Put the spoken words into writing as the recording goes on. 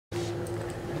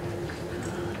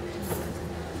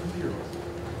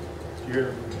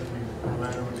Here,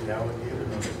 matter with the alligator.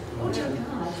 Oh, dear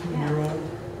God, yeah. Year-old.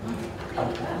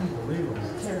 Unbelievable. Unbelievable.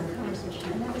 Terrible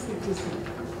conversation, and that was at Disney.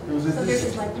 It was at So there's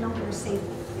Disney. like nowhere safe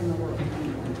in the world.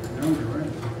 No, you're right.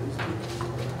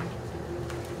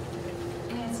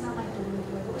 And it's not like the little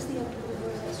boy, what was the other little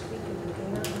boy last week, of the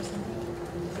bear or something?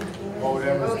 Was it a bear? Oh,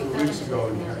 that was he 2 fell weeks into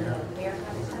ago. the- Yeah. Bear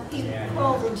kind of stuff? He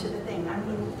crawled into the thing. I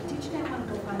mean, did you not want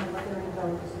to go find the weather and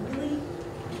go, really?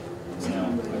 You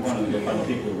know, I wanted to go find the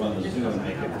people who run the zoo and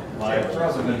make it live. Well, I don't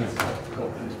know.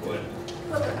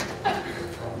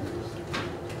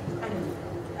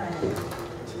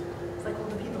 It's like all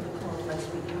the people who called last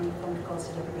week, how many phone calls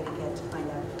did everybody get to find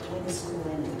out when is school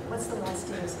ending? What's the last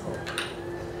day of school?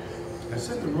 I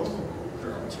said the roll.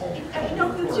 I know,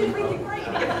 you should read it right.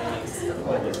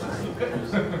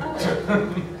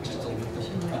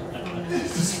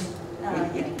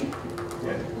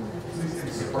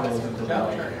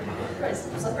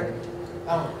 Sorry.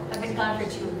 I've been gone for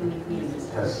 2 meetings.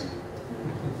 Yes.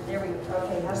 There we go.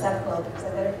 Okay, how's that called? Is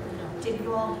that better? Did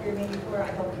you all hear me before?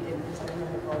 I hope you didn't, because I don't know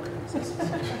the call.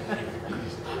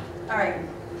 All right,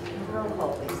 roll call,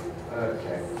 please.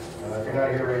 Okay. If you're not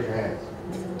here, raise your hand.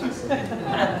 No.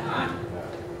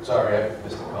 Sorry, I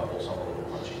missed a couple, so I'm a little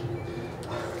punchy.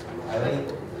 Eileen?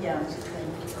 Yeah, I'm just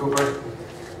saying. Cooper?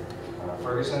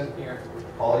 Ferguson? Here.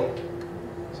 Pauly?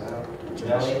 Zeno?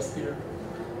 Janelli? Here.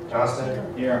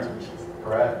 Johnston? Here.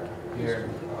 Peratt? Here.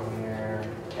 I'm here.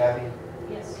 Kathy?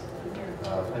 Yes, I'm here.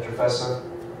 Petrofessa?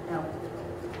 No.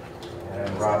 And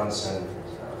Robinson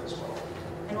as well.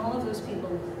 And all of those people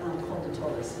called and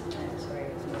told us, I'm sorry, I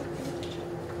wasn't paying attention.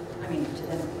 I mean, to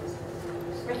them, please.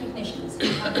 Recognitions.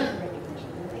 How about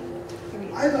recognition? Here we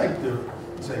go. I'd like to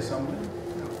say something.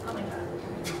 Oh, my God.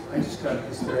 I just got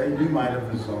this today. You might have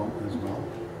as well.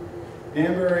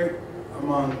 Danbury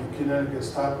among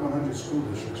Connecticut's top 100 school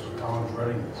districts for college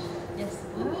readiness. Yes.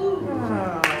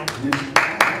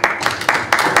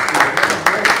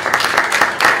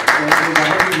 And it's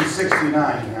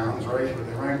 169 towns, right? But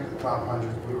they ranked the top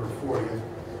 100. We were 40th.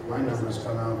 My numbers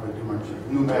come out if I do my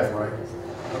new math right.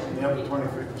 Up in the upper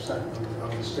 23% of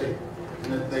the state.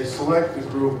 And that they select the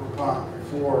group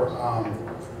for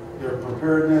their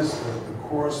preparedness, the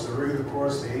course, the regular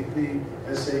course, the AP,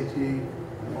 SAT,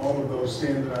 and all of those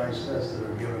standardized tests that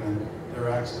are given in their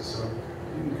access. So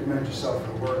you can commend yourself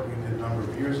for the work we did a number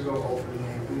of years ago, opening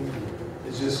AP.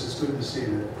 It's good to see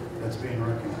that that's being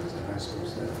recognized in high school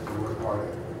staff. They work hard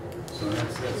at it. So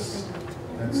that's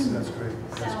great.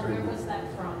 That's Sal, great. where was that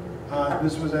from?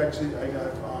 This was actually, I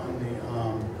got on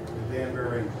the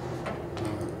Danbury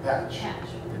patch. Catch.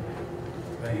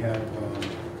 They have, okay,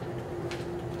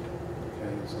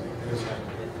 it's like this.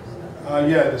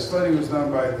 Yeah, the study was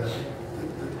done by the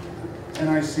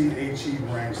NICHE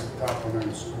ranks the top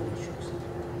 100 school districts.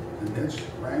 The niche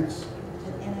ranks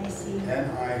The NIC.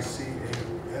 NICHE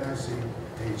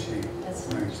That's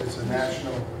ranks. It's a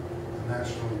national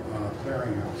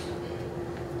clearinghouse.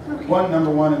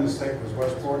 Number one in the state was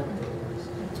Westport.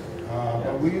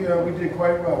 But we did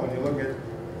quite well when you look at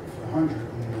 100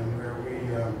 and where we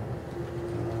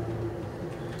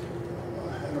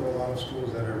ahead of a lot of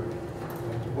schools that are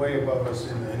way above us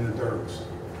in the DERBs. So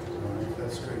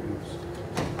that's great news.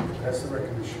 That's the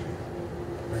recognition.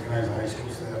 Recognize the high school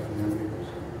staff and their leaders.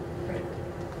 Great.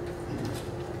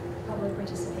 Public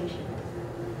participation.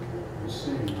 We'll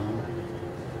see, huh?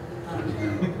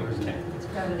 It's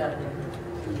crowded out there.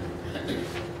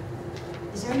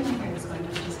 Is there anyone here that's going to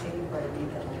participate before I read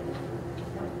that?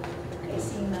 No? Okay,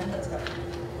 seeing none, let's go.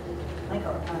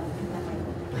 Michael, not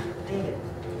Michael. David,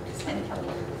 Ken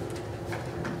Keller.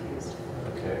 I'm confused.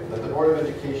 Okay, that the Board of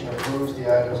Education approves the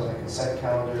items on the consent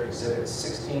calendar, exhibits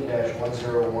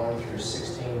 16-101 through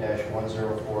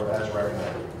 16-104 as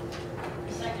recommended.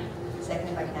 Second.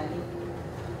 Seconded by Kathy.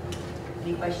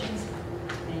 Any questions?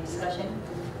 Any discussion?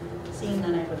 Seeing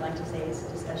none, I would like to say is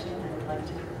discussion. I would like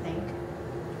to thank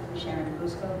Sharon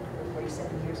Fusco for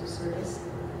 47 years of service.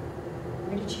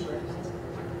 Where did she work?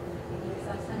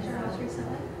 ESL Center most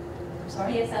recently? I'm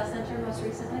sorry? ESL Center most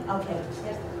recently? Okay,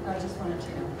 yes, I just wanted to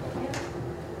know.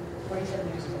 47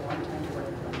 years is a long time to work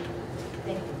for.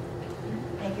 Thank you.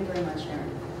 Thank you very much,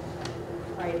 Sharon.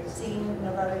 All right, seeing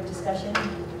no other discussion,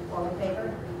 all in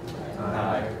favor?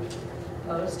 Aye.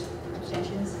 Opposed?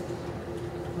 Abstentions?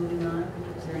 Moving on.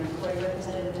 Is there an employee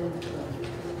representative in the room?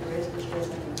 There is, which is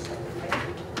right?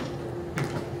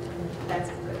 That's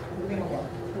good. Moving along.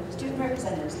 Student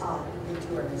representatives, in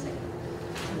two are missing.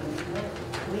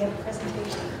 We have a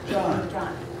presentation. John.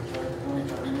 John.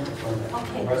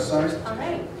 Okay. West side? All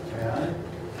right. Yeah.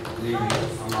 Good evening.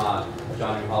 I'm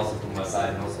John Paulson from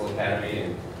Westside Middle School Academy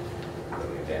and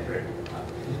living in Danbury.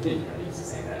 I'm used to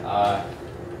saying that.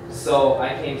 So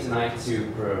I came tonight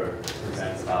to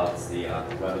present about the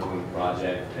weather balloon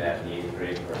project that the 8th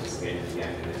grade participated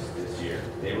again in this year.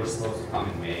 They were supposed to come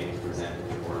in May and present at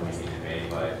the board meeting in May,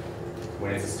 but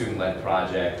when it's a student-led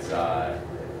project,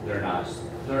 they're not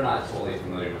totally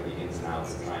familiar with the ins and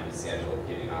outs of trying to schedule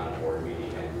getting on a board meeting.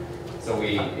 And so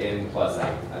plus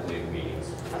I believe the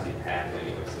meetings pretty packed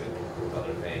anyways with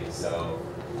other things. So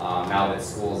now that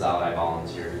school's out, I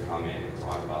volunteered to come in and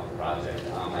talk about the project.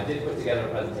 I did put together a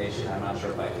presentation. I'm not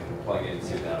sure if I can plug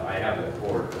into that. I have the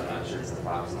cord, but I'm not sure it's the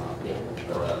box not the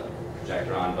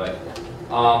projector on. But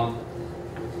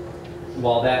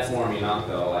while that's warming up,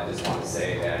 though, I just want to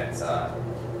say that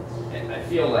I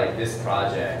feel like this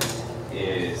project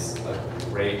is a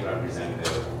great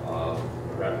representative of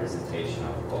representation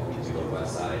of what we do at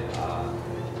Westside.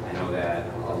 I know that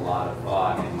a lot of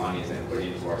thought and money has been put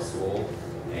into our school,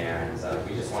 and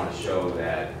we just want to show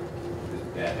that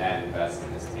that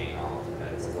investment is paying off,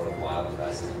 that it's a worthwhile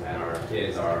investment, that our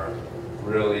kids are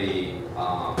really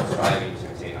striving to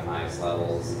attain the highest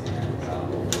levels, and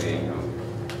hopefully, you know,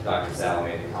 Dr. Sal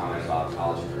made a comment about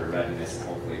college and career readiness, and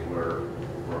hopefully we're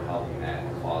helping that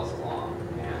cause along.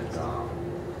 And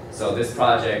so this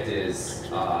project is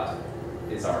our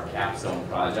capstone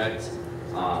project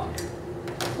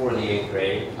for the 8th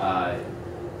grade.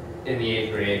 In the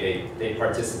 8th grade, they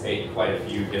participate in quite a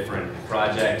few different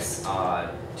projects,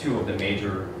 two of the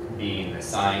major being the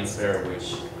science fair,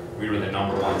 which we were the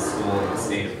 #1 school in the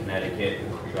state of Connecticut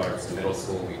in regards to middle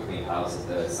school. We cleaned house at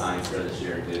the science fair this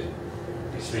year and did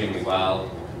extremely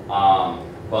well.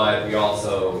 But we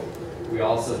also do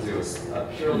a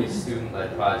purely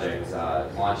student-led project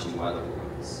launching weather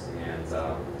balloons. And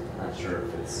I'm not sure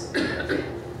if it's...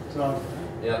 So,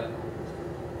 Yep.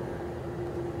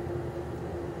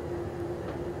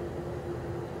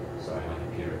 Sorry, my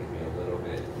computer can be a little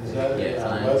bit... is that Yeah, a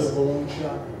times. weather balloon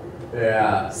shot?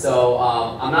 Yeah, so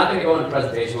I'm not going to go into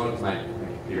presentation mode because my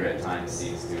computer at times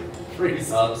seems to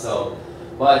freeze up. So,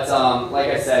 but like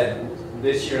I said,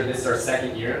 this is our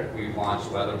second year. We've launched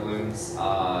weather balloons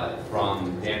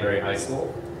from Danbury High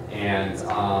School, and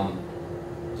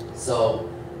so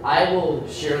I will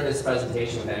share this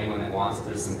presentation with anyone that wants.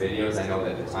 There's some videos. I know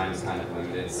that the time is kind of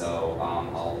limited, so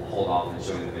I'll hold off on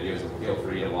showing the videos, but feel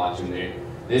free to watch them.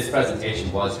 This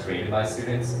presentation was created by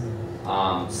students.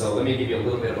 So let me give you a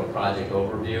little bit of a project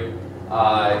overview.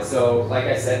 So like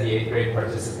I said, the 8th grade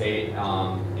participate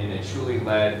in a truly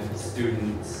led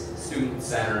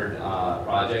student-centered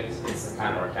project. It's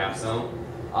kind of our capstone.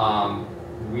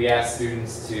 We ask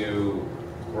students to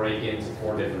break into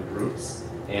 4 different groups,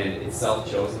 and it's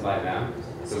self-chosen by them.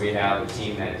 So we have a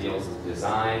team that deals with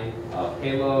design of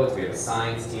payloads. We have a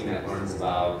science team that learns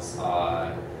about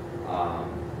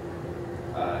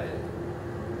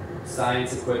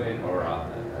science equipment or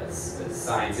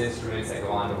science instruments that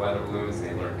go onto weather balloons, and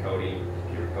they learn coding,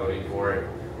 computer coding for it.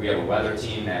 We have a weather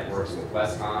team that works with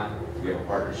WestCon. We have a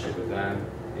partnership with them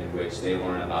in which they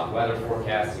learn about weather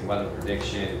forecasting, weather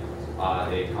prediction.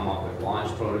 They come up with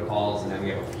launch protocols, and then we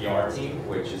have a PR team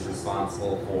which is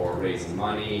responsible for raising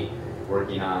money,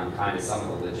 working on kind of some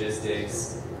of the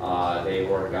logistics. They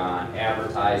work on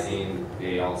advertising.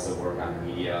 They also work on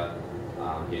media,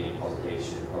 getting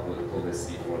publication,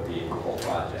 publicity for the whole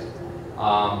project.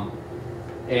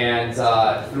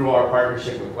 Through our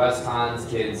partnership with WestCon's,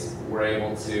 kids were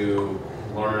able to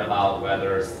learn about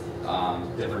weather,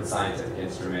 different scientific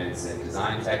instruments and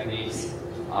design techniques.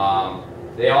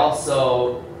 They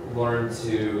also learned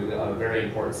a very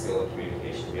important skill of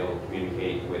communication, to be able to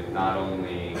communicate with not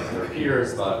only their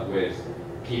peers, but with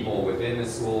people within the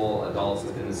school, adults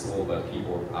within the school, but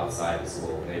people outside the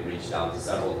school. They reached out to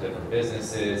several different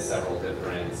businesses, several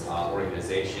different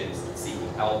organizations seeking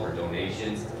help or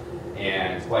donations.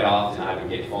 And quite often I would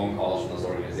get phone calls from those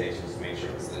organizations to make sure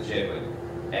it was legit, but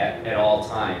at all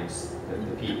times, the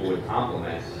people would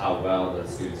compliment how well the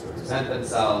students would present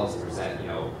themselves, and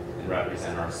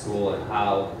represent our school, and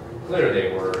how clear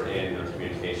they were in their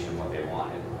communication and what they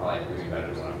wanted. Probably doing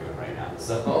better than what I'm doing right now.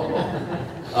 So,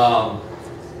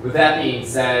 with that being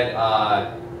said,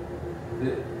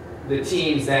 the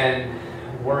teams then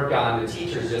work on, the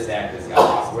teachers just act as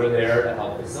guides. We're there to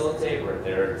help facilitate, we're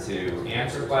there to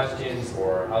answer questions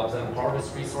or help them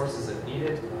harvest resources if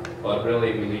needed, but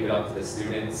really we leave it up to the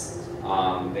students.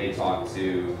 They talk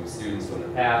to students from the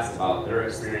past about their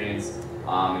experience,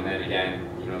 and then again,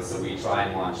 so we try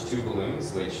and launch 2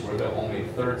 balloons, which we're the only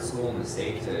 3rd school in the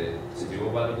state to do a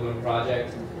weather balloon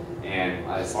project. And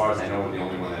as far as I know, we're the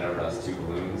only one that ever does 2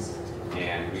 balloons.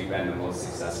 And we've been the most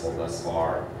successful thus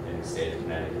far in the state of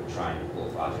Connecticut trying to pull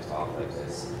projects off like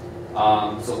this.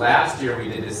 So last year we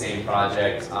did the same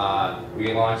project.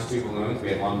 We launched 2 balloons. We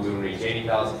had one balloon reach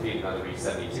 80,000 feet, another reach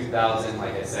 72,000.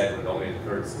 Like I said, we're only the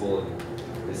 3rd school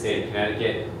in the state of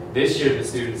Connecticut. This year the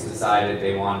students decided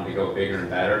they wanted to go bigger and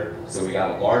better, so we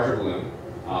got a larger balloon.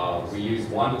 We used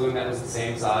one balloon that was the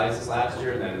same size as last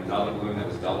year, and then another balloon that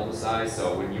was double the size.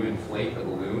 So when you inflate the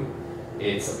balloon,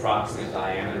 its approximate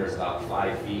diameter is about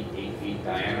 5 feet, 8 feet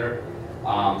diameter.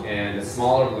 And the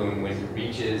smaller balloon, when it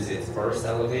reaches its burst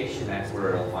elevation, that's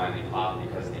where it'll finally pop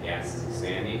because the gas is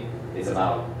expanding, is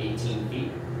about 18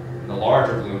 feet. And the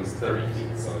larger balloon is 30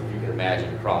 feet. So if you can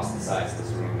imagine across the size of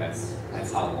this room,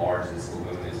 that's how large this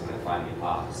balloon is when it finally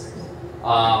pops.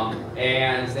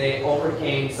 And they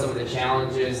overcame some of the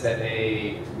challenges that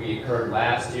we occurred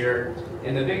last year.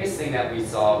 And the biggest thing that we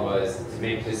saw was to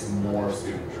make this more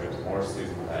student-driven, more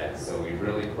student-led. So we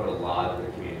really put a lot of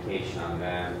the communication on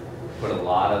them, put a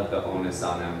lot of the onus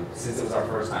on them. Since it was our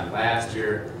first time last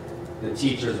year, the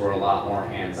teachers were a lot more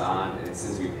hands-on, and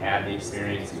since we've had the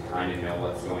experience, we kind of know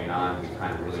what's going on. We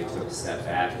kind of really took a step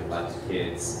back and let the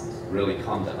kids really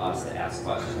come to us to ask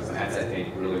questions, and that's, I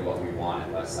think, really what we want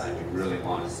at Westside. We really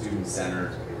want a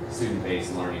student-centered,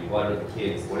 student-based learning. What are the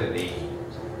kids, what do they need?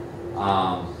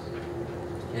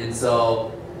 And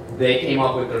so they came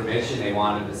up with their mission. They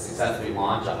wanted to successfully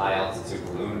launch a high-altitude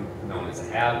balloon known as a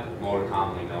HAB, more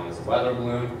commonly known as a weather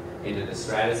balloon, into the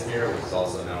stratosphere, which is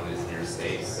also known as near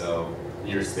space. So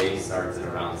near space starts at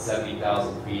around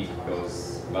 70,000 feet,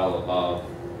 goes well above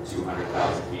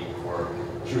 200,000 feet, for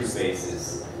true space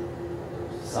is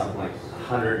something like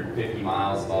 150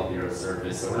 miles above the Earth's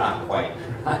surface. So we're not quite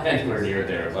anywhere near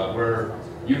there, but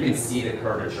you can see the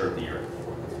curvature of the Earth,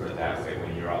 let's put it that way,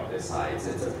 when you're up this high. It's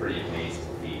a pretty amazing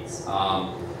feat.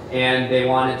 And they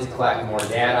wanted to collect more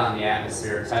data on the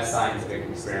atmosphere, test scientific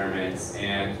experiments,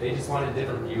 and they just wanted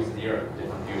different views of the Earth,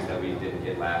 different views that we didn't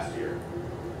get last year.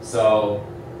 So,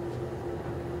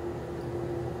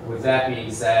 with that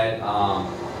being said,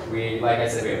 like I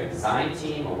said, we have a design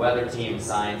team, a weather team, a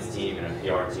science team, and a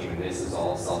PR team, and this is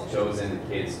all self-chosen.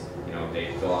 The kids,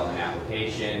 they fill out an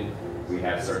application. We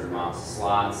have certain amounts of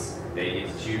slots. They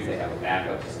get to choose. They have a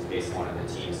backup just in case one of the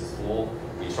teams is full.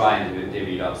 We try and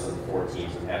divvy it up so the 4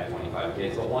 teams would have 25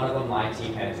 kids, but one of them, my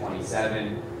team, had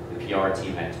 27, the PR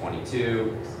team had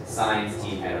 22, the science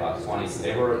team had about 20, so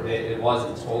it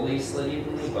wasn't totally split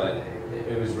evenly, but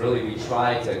it was really, we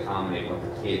tried to accommodate what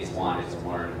the kids wanted to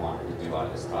learn and wanted to do out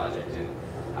of this project, and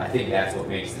I think that's what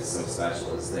makes this so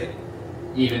special, is that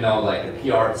even though like the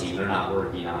PR team, they're not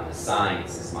working on the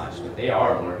science as much, but they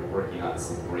are working on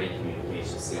some great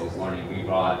communication skills learning. We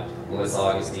brought Melissa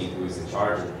Augustine, who's in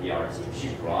charge of the PR team. She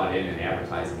brought in an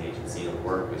advertising agency to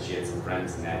work with. She had some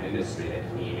friends in that industry that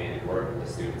came in and worked with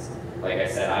the students. Like I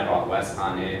said, I brought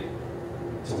WestCon in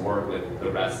to work with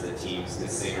the rest of the teams.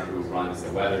 This singer who runs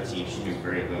the weather team, she knew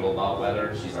very little about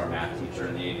weather. She's our math teacher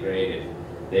in the 8th grade, and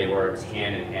they worked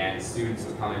hand in hand. Students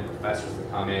would come in, professors would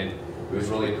come in. It was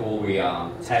really cool. We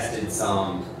tested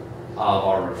some of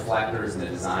our reflectors, and the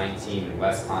design team in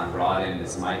WestCon brought in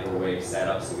this microwave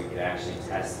setup so we could actually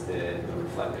test the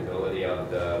reflectability of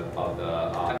the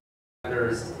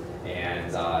reflectors,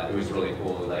 and it was really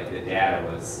cool. Like, the data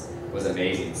was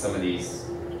amazing. Some of these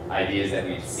ideas that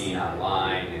we've seen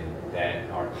online and that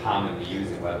are commonly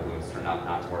used in weather balloons turned out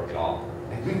not to work at all.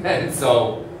 And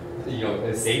so,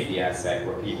 the safety aspect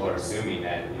where people are assuming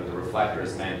that the reflector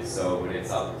is meant so when it's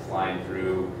up flying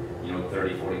through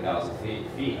 30, 40,000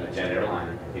 feet, a jet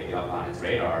airliner can pick it up on its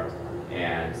radar,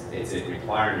 and it's a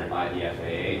requirement by the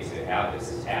FAA to have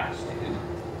this attached. And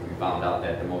we found out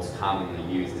that the most commonly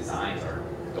used designs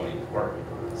don't even work.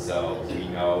 So we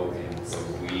know, and so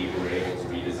we were able to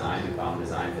redesign and found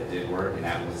designs that did work, and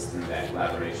that was through that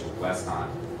collaboration with WestCon.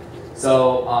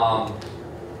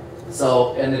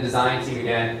 So in the design team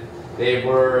again, they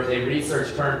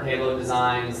researched current payload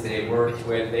designs. They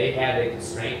had a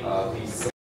constraint of these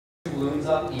 2 balloons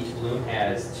up. Each balloon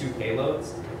has 2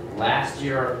 payloads. Last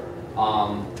year,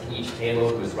 each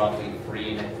payload was roughly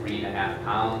 3.5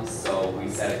 pounds. So we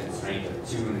set a constraint of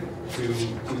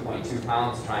 2.2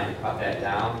 pounds, trying to cut that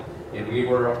down. And we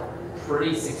were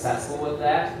pretty successful with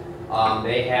that.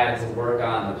 They had to work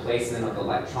on the placement of the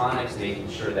electronics, making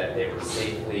sure that they were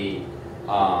safely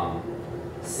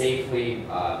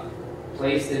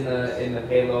placed in the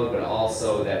payload, but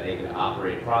also that they could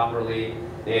operate properly.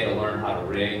 They had to learn how to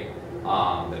rig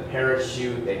the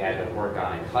parachute. They had to work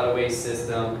on a cutaway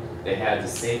system. They had to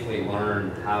safely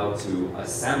learn how to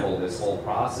assemble this whole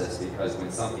process, because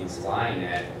when something's flying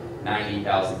at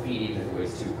 90,000 feet, even if it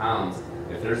weighs 2 pounds,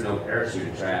 if there's no parachute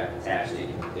attached, it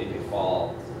can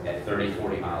fall at 30,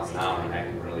 40 miles an hour, and that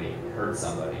can really hurt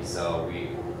somebody. So we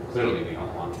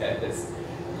don't want that.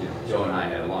 Joe and I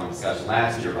had a long discussion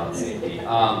last year about safety.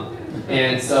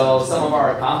 And so some of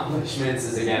our accomplishments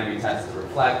is, again, we tested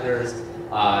reflectors.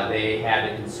 They had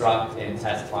to construct and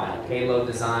test final payload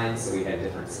designs, so we had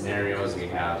different scenarios. We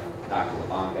have, Dr.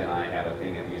 LeBanca and I have a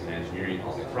thing that we use in engineering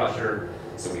called the crusher,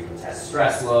 so we can test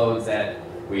stress loads. That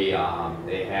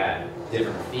they had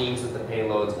different themes with the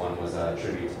payloads. One was a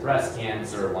tribute to breast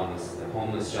cancer, one was the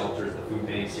homeless shelters, the food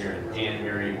banks here in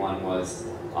Danbury, one was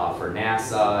for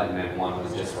NASA, and then one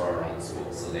was just for our own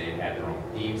schools. So they had their own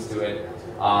themes to it.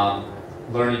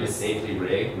 Learning to safely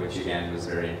rig, which again was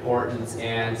very important,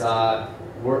 and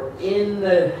we're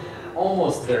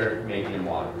almost there making them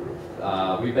waterproof.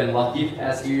 We've been lucky the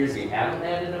past few years we haven't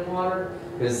landed in water,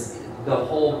 because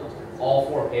all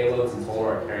 4 payloads in total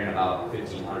are carrying about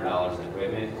 $1,500 in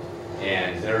equipment,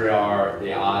 and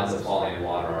the odds of falling in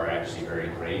water are actually very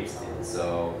great. And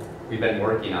so we've been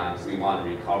working on, because we want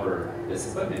to recover this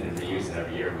equipment and reuse it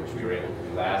every year, which we were able to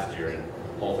do last year, and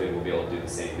hopefully we'll be able to do the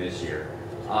same this year.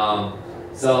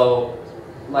 So,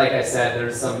 like I said,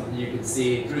 you can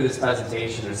see through this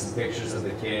presentation, there's some pictures of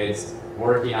the kids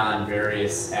working on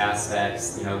various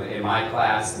aspects. You know, in my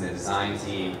class, in the design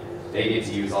team, they get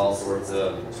to use all sorts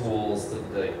of tools,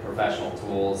 the professional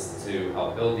tools, to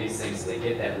help build these things, so they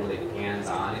get that really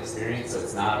hands-on experience. So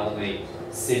it's not only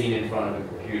sitting in front of a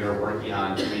computer working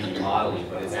on 3D modeling,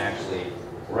 but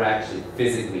we're actually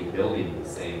physically building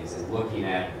these things and looking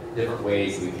at different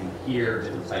ways we can hear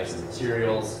different types of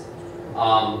materials.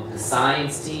 The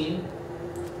science team,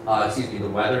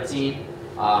 the weather team,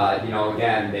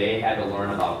 again, they had to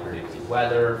learn about predicting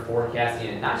weather, forecasting,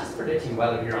 and not just predicting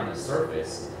weather here on the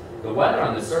surface. The weather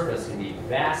on the surface can be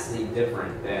vastly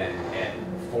different than at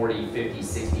 40, 50,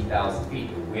 60,000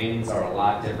 feet. The winds are a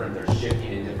lot different. They're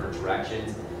shifting in different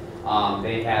directions.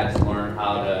 They had to learn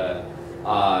how to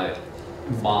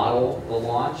model the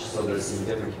launch. So there's some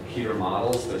different computer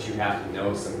models, but you have to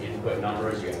know some input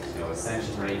numbers. You have to know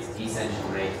ascension rates,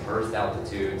 descension rates, burst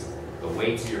altitudes, the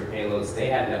weights of your payloads. They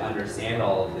had to understand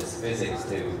all of this physics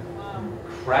to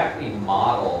correctly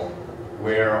model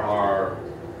where our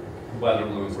weather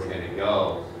balloons were going to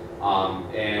go. So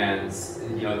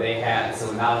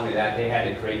not only that, they had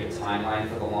to create a timeline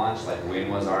for the launch, like when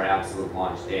was our absolute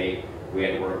launch date. We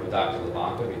had to work with Dr.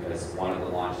 LeBanca, because one of the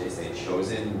launch dates they'd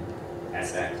chosen,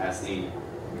 SVAC testing,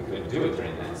 we couldn't do it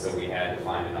during then, so we had to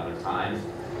find another time.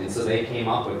 And so they came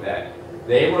up with that.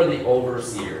 They were the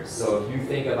overseers. So if you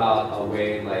think about a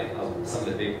way like some of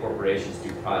the big corporations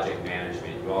do project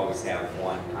management, you always have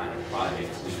one kind of project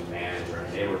team manager,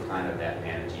 and they were kind of that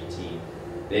managing team.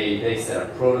 They set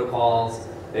up protocols.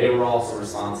 They were also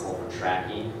responsible for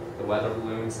tracking the weather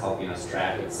balloons, helping us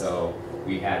track it, so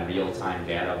we had real-time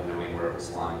data of knowing where it was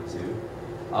flying to.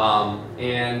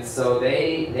 And so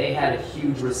they had a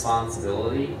huge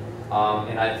responsibility.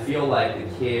 And I feel like the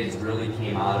kids really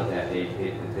came out of that. They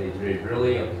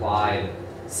really applied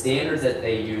standards that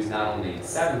they use not only in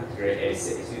 8th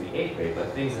grade,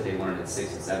 but things that they learned in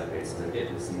 6th and 7th grade. So they're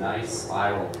getting this nice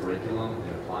spiral curriculum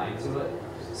and applying to it.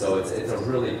 So it's a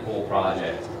really cool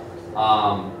project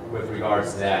with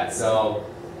regards to that. So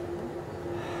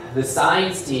the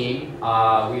science team,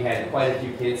 we had quite a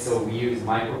few kids, so we used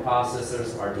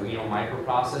microprocessors, Arduino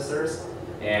microprocessors.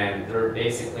 And they're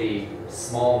basically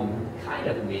small, kind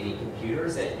of mini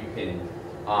computers that you can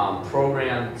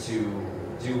program to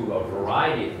do a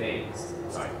variety of things.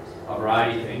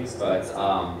 But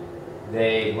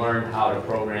they learned how to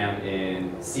program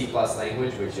in C+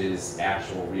 language, which is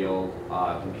actual real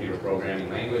computer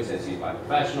programming language that's used by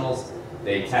professionals.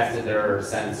 They tested their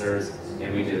sensors,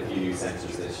 and we did a few new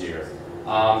sensors this year.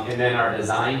 And then our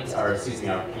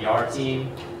PR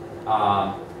team,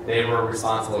 they were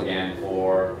responsible again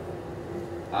for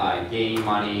gaining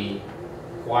money,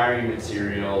 acquiring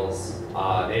materials.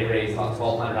 They raised about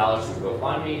 $1,200 from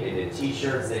GoFundMe. They did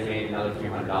t-shirts. They made another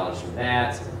few $100s from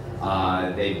that.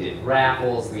 They did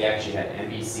raffles. We actually had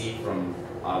NBC from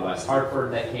West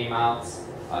Hartford that came out.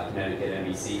 Connecticut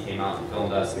NBC came out and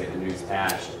filmed us. We had the news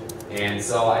patch. And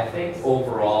so I think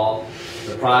overall,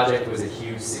 the project was a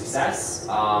huge success.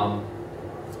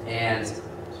 And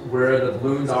where the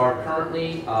balloons are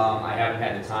currently, I haven't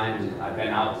had the time I've been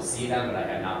out to see them, but I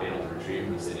have not been able to retrieve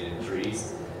them sitting in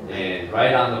trees. And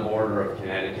right on the border of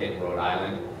Connecticut and Rhode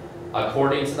Island,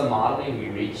 according to the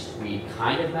modeling, we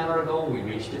kind of met our goal. We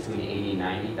reached between 80 and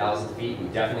 90,000 feet. We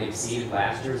definitely exceeded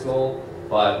last year's goal,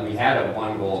 but we had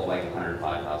one goal of like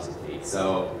 105,000 feet.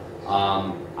 So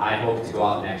I hope to go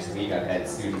out next week. I've had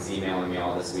students emailing me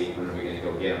all this week when are we going to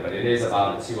go get them, but it is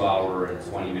about a 2-hour and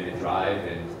 20-minute drive,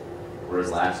 and whereas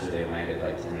last year they landed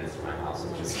like 10 minutes from my house,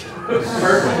 which is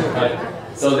perfect. But,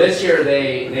 so this year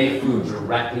they flew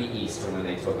directly east from when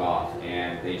they took off,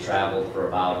 and they traveled for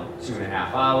about 2.5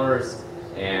 hours,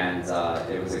 and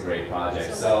it was a great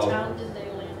project. So what town did they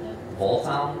land in?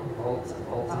 Voltown?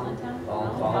 Voltown?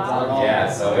 Voltown? Yeah,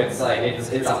 so it's like,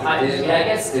 it's a high, I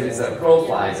guess if it's a crow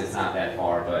flies, it's not that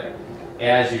far, but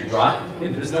as you drive,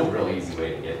 there's no real easy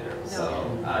way to get there. So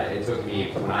it took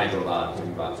me, when I drove out, it took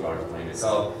me about 2 hours to plane it.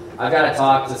 So I've got to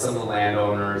talk to some of the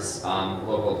landowners,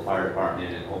 local fire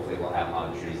department, and hopefully we'll have them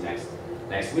out in trees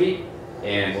next week.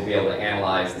 And we'll be able to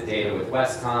analyze the data with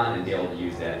WestCon and be able to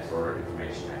use that for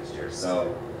information next year.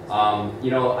 So,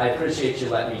 you know, I appreciate you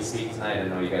letting me speak tonight. I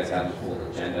know you guys got a full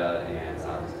agenda, and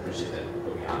I appreciate that you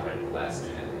put me on right at the last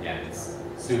minute. Again, it's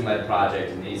a student-led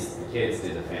project, and the kids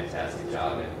did a fantastic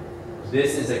job. And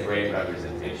this is a great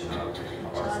representation of our school.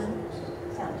 John,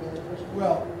 Sal, do you have a question?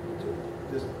 Well,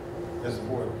 this, as a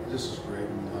board, this is great,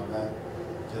 and we love that.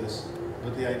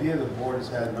 But the idea the board has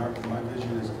had, and my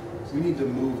vision is, we need to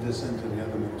move this into the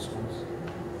other middle schools.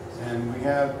 And we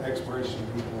have exploration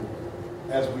people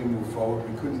as we move forward.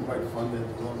 We couldn't quite fund it,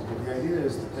 but the idea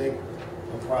is to take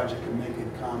a project and make it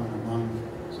common among,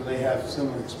 so they have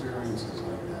similar experiences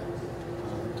like that.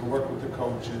 To work with the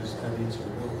coaches at each of the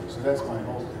buildings. So that's my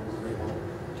hope, that we're able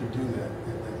to do that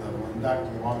at that level. And Dr.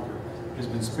 Walker has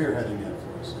been spearheading that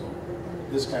for us. So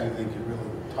this kind of thing can really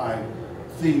tie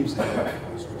themes together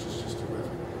for us, which is just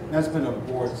terrific. And that's been a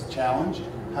board's challenge.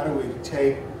 How do we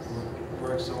take what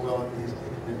works so well at these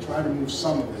and try to move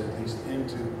some of it at least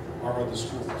into our other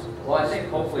schools? Well, I think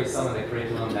hopefully some of the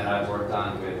curriculum that I've worked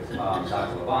on with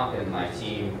Dr. LeBlanc and my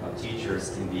team of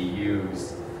teachers can be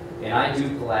used. And I do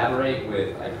collaborate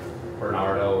with like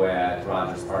Bernardo at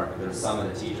Rogers Park. There's some of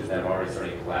the teachers that I've already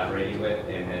started collaborating with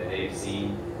and that they've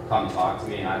seen come talk to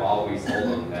me. And I've always told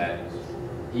them that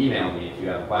email me if you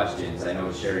have questions. I know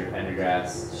Sherry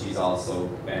Pendergrass, she's also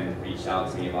been reached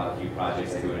out to me about a few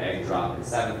projects. I do an egg drop in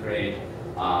 7th grade.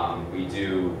 We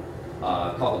do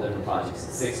a couple different projects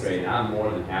in 6th grade, and I'm more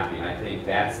than happy. And I think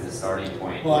that's the starting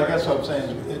point. Well, I guess what I'm saying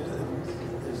is it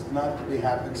is not to be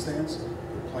happenstance, but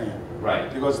plan.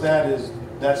 Right. Because that's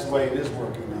the way it is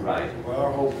working now. Right. Well,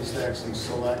 our hope is to actually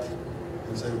select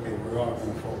and say, okay, we're all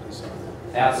going to focus on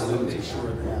that. Absolutely. To ensure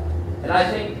it happens. And I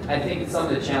think some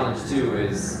of the challenge too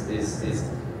is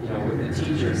you know, with the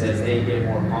teachers as they get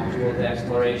more comfortable with the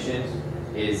exploration,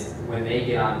 is when they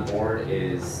get on board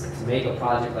is to make a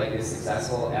project like this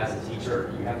successful as a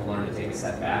teacher, you have to learn to take a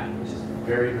step back, which is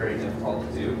very, very difficult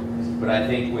to do. But I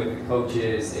think with the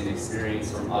coaches and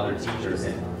experience from other teachers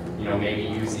and, you know, maybe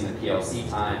using the PLC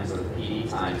times or the PD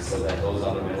times so that those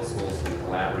other middle schools can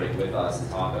collaborate with us and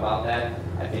talk about that,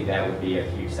 I think that would be a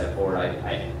huge step forward.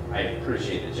 I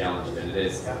appreciate the challenge that it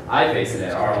is. I face it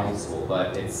at our own school,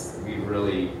 but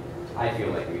I feel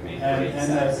like we've made great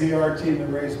And that steps. PR team that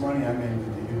raised money, I may need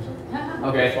to use them.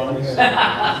 Okay. Funds.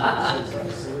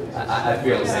 I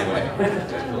feel the same way. I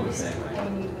feel the same way.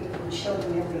 And you showed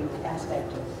them every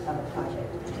aspect of a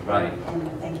project. Right. And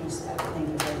thank you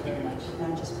very, very much,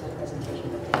 not just for the presentation,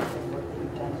 but thank you for the work that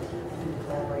you've done. I think the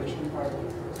collaboration part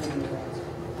really went.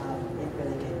 It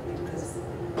really did, because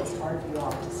it's hard for you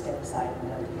all to step aside and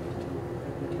let people do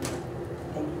what you do.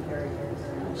 Thank you very, very,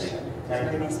 very much. Thank you. It's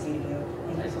very nice meeting you.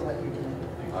 Thank you for what you're doing.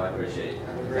 I appreciate it.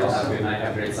 Y'all have a good night.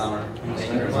 Have a great summer. Thank you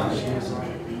very much.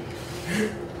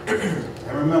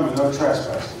 And remember, no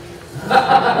trespassing.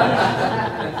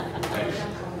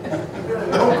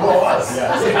 Don't call us. I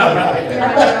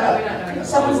was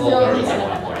Someone's a little building. nervous at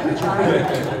one point.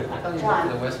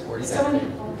 John, someone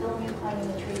building and climbing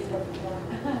the tree.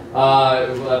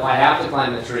 Well, if I have to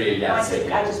climb the tree, yes.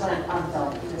 I just want to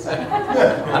film. Just-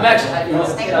 I'm actually,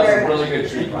 as a kid, I was a really good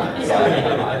tree climber, so I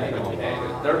think I'm okay.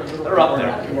 They're up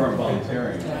there. You weren't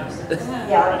volunteering.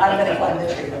 Yeah, I'm going to climb the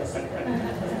tree. Yes.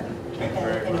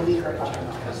 In a week or a couple.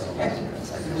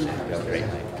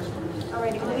 All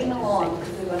right, moving along,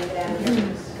 because we want to get out of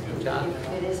here. John?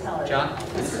 It is hard. John?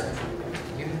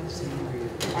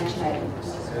 Action item.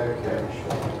 Okay.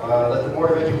 Let the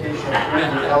Board of Education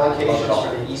approve the allocations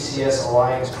for the ECS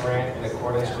Alliance grant in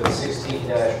accordance with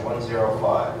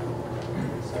 16-105.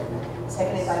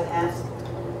 Seconded by Pat.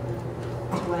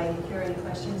 Do I hear any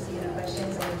questions, see any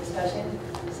questions, any discussion?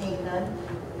 Seeing none?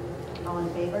 All in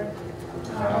favor?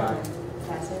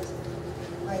 Passes.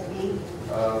 All right, B.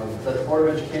 Let the Board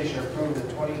of Education approve the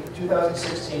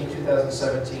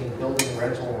 2016-2017 building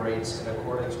rental rates in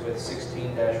accordance with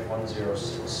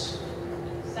 16-106.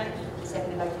 Second.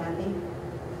 Seconded by Kathy.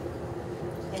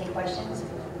 Any questions?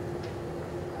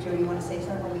 Joe, you want to say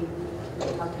something? We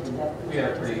talked to Deb. We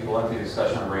had a pretty lengthy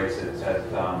discussion on rates at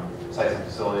sites and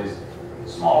facilities.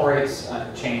 Small rates,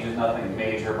 changes, nothing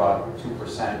major, about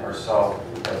 2% or so,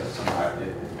 because of some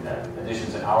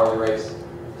additions in hourly rates,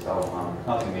 so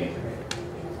nothing major.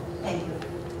 Thank you.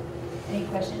 Any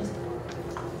questions?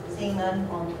 Seeing none,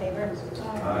 all in favor?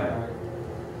 Aye.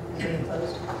 Any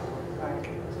opposed? All right,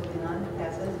 moving on,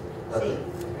 passes. C.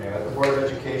 The Board of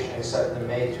Education accept the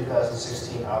May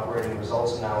 2016 operating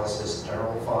results analysis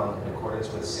general fund in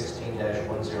accordance with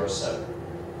 16-107.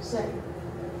 Second.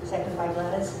 Second by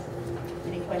Gladys.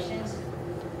 Any questions?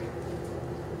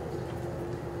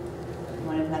 You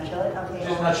want to nutshell it? Okay.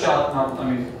 Just nutshell, no, I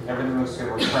mean, everything looks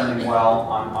good, we're trending well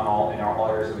on all, in all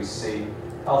areas that we see.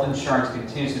 Health insurance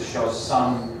continues to show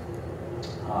some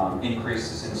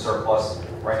increases in surplus.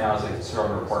 Right now, as I sort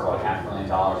of report, about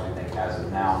 $500,000 we think as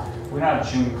of now. We don't have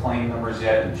June claim numbers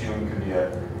yet, and June could be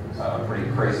a pretty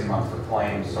crazy month for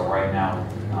claims. So right now,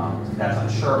 that's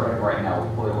unsure, but right now we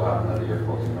will have another year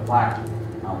closing the black.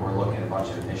 We're looking at a bunch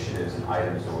of initiatives and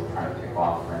items that we're trying to kick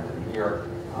off for end of the year,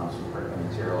 some curriculum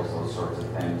materials, those sorts of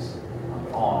things.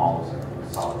 But all in all,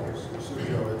 it's a solid year. So,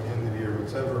 Joe, at the end of the year,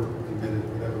 whatever committed,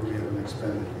 whatever we haven't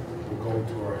expended, will go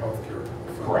to our healthcare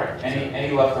fund. Correct.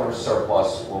 Any leftover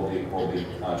surplus will be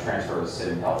transferred to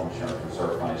city health insurance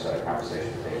reserve fund. I just had a conversation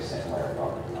with Dave St. Clair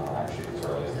about actually as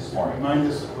early as this morning. Remind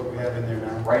us of what we have in there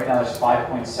now. Right now, there's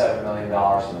 $5.7 million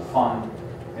in the fund.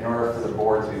 In order for the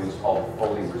board to be what's called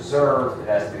fully reserved, it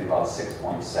has to be about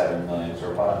 $6.7 million,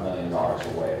 so about $1 million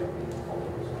away from being fully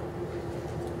reserved.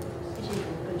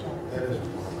 Good job. That is.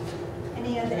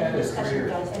 Any other Yeah, there's discussion, 3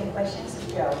 years. guys? Any questions?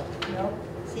 Joe? No?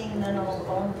 Seeing none,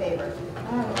 all in favor?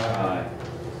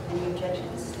 Any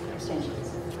objections? Abstentions?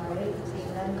 All right,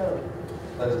 seeing none, vote.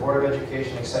 That the Board of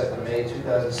Education accept the May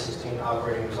 2016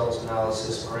 operating results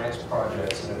analysis grants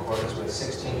projects in accordance with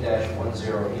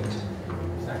 16-108.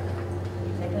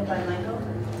 Seconded by Michael.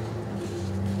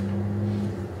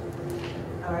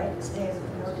 All right, so there's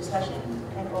no discussion,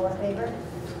 and all in favor?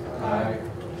 Aye.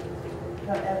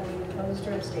 Any opposed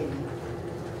or abstaining?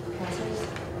 Passes.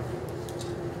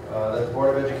 That the Board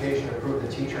of Education approve the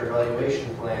teacher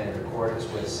evaluation plan in accordance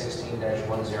with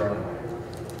 16-109.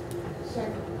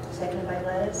 Second. Seconded by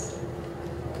Gladys.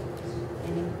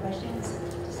 Any questions,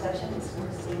 discussions?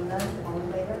 Seeing none, all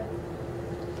in favor?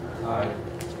 Aye.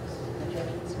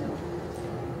 Objections, no.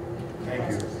 Thank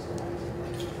you.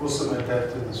 We'll submit that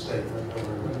to the state.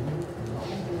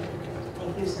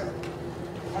 Thank you, sir.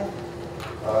 F.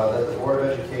 That the Board of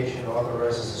Education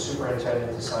authorizes the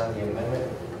superintendent to sign the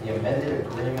amended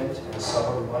agreement and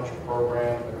summer lunch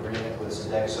program agreement with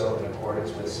Sodexo in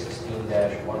accordance with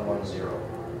 16-110.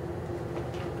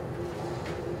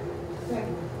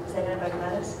 Second. Seconded by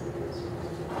Gladys.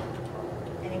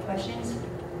 Any questions?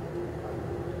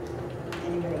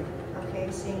 Anybody? Okay,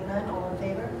 seeing none, all in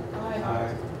favor?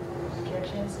 Aye.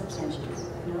 Objections, abstentions?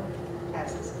 No?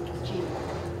 Passes. G.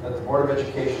 That the Board of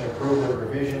Education approve the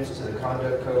revisions to the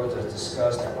conduct codes as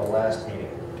discussed at the last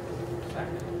meeting.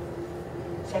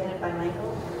 Seconded by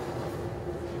Michael.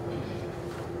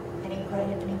 Any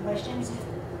questions?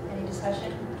 Any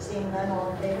discussion? Seeing none,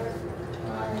 all in favor?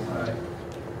 Aye.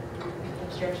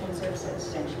 Objections or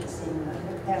abstentions? Seeing none,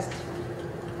 it passes.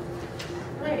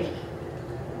 Righty.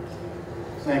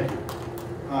 Thank you.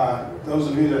 Those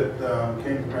of you that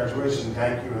came to graduation,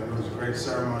 thank you. It was a great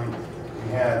ceremony.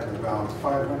 We had about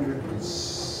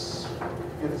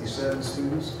 557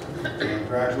 students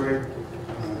graduate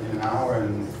in an hour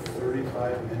and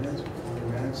 35 minutes, 40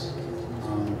 minutes.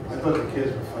 I thought the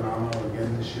kids were phenomenal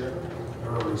again this year. They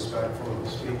were respectful of the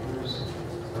speakers.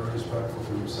 They were respectful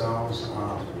to themselves.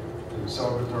 They were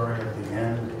celebratory at the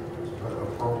end, but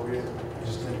appropriate. I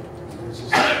just think it's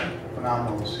just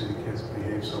phenomenal to see the kids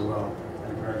behave so well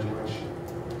at graduation.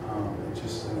 And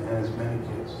as many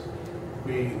kids.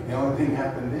 The only thing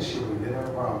happened this year, we did have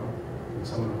a problem with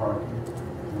some of the parking.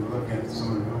 We were looking at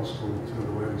some of the middle school too,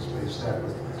 the way we spaced that.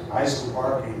 But high school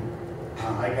parking,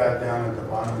 I got down at the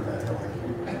bottom of that hill.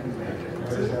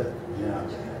 What is that? Yeah.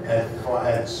 At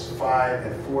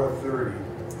 4:30,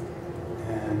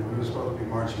 and we were supposed to be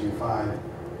marching at 5. I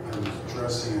was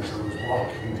dressing as I was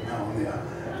walking down there.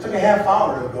 It took a half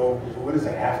hour to go, what is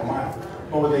that, half a mile?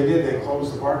 But what they did, they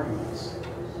closed the parking lots.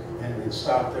 And it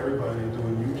stopped everybody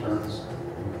doing U-turns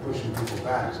and pushing people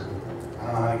back. So I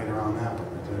don't know how to get around that one,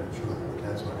 to tell you the truth, but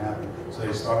that's what happened. So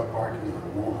they started parking on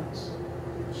lawns,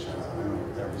 which I don't know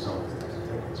if that resulted in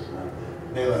tickets or not.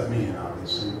 They let me in,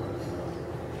 obviously, but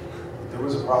there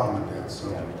was a problem with that. So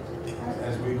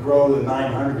as we grow to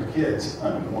 900 kids,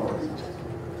 I'm worried in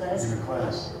Gladys? the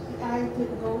class. I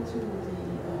didn't go to the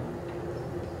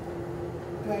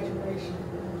graduation,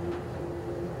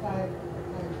 5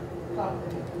 o'clock.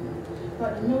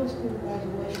 But the middle school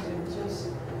graduation, it was just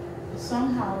the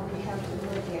somehow we have to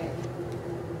look at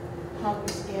how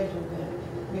we schedule that.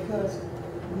 Because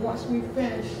once we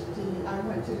finished I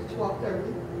went to the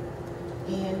 12:30,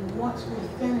 and once we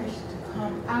finished to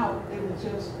come out, it was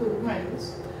just school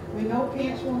runners. We know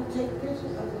parents want to take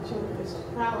pictures of the children. It's a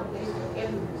proud day for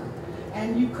everyone.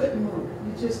 And you couldn't move.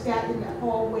 You just got in the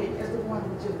hallway, everyone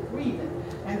was just breathing.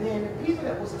 And then the people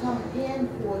that was coming in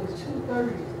for the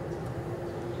 2:30,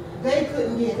 they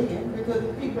couldn't get in because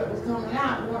the people that was coming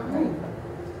out weren't moving.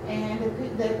 And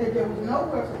there was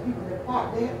nowhere for people to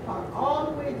park. They had parked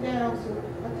all the way down to,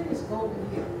 I think it's Golden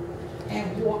Hill, and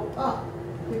walked up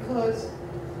because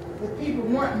the people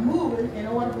weren't moving in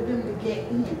order for them to get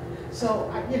in.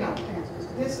 So,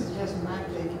 this is just my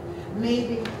thinking.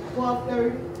 Maybe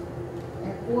 12:30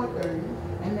 and 4:30,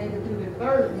 and maybe do the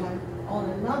third one on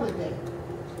another day,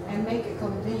 and make it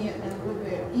convenient and a little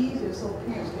bit easier so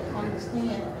parents can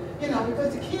understand.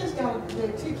 Because the kids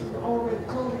their teachers already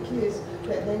told the kids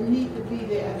that they need to be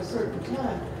there at a certain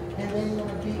time, and they want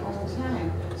to be on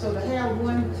time. So to have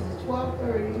one from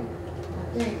 12:30,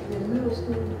 I think the middle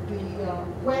school, the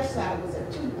west side was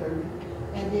at 2:30,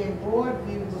 and then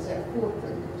Broadview was at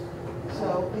 4:30.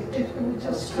 So it was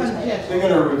just congestion. They're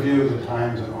going to review the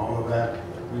times and all of that.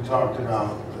 We talked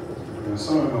about,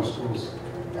 some of those schools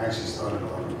actually started at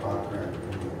 11 o'clock,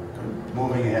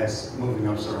 moving ahead, moving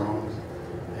up ceremonies,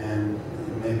 and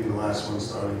maybe the last one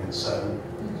starting at 7.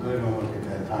 So they're going to look at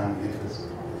that time if it's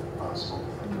possible.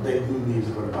 They do need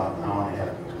to put about an hour and a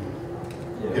half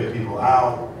between. Get people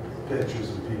out, pictures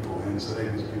of people in, so they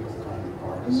give people time to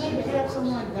park. And maybe have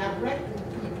someone directing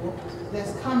people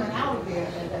that's coming out there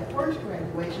at that first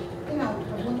graduation. We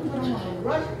don't want to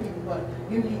rush people, but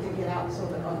you need to get out so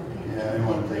that other people. Yeah, they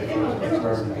want to take it.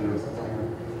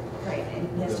 Right, and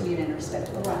it has to be in a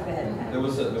respectful way. Go ahead. There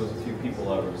was a few people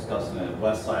that were discussing it.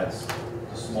 West Side's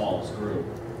the smallest group,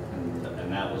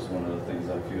 and that was one of the things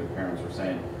that a few of the parents were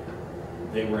saying.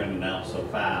 They were in and out so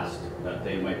fast that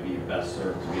they might be best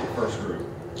served to be the first group.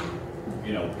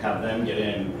 Have them get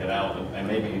in, get out, and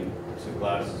maybe to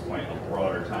Gladys's point, a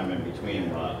broader time in between.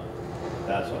 But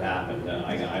that's what happened.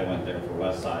 I went there for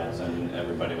West Sides, and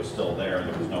everybody was still there.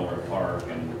 There was nowhere to park,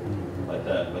 but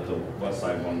the West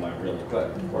Side one went really quick.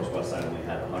 Of course, West Side only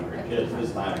had 100 kids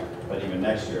this time, but even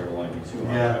next year it'll only be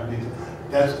 200. Yeah,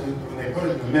 that's when they put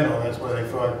it in the middle. That's why they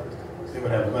thought they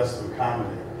would have less to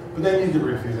accommodate. But they need to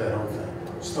review that whole thing.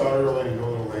 Start early and go a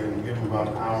little late, and give them about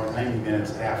an hour, 90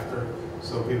 minutes after,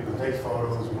 so people can take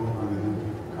photos, move, and the new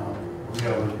people come. We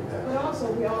got to look at that. But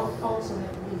also, we also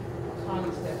have to be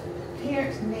honest that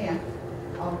parents now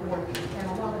are working, and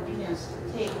a lot of parents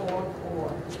take off or,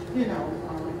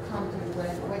 come to the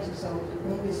graduation. So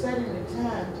when we're setting the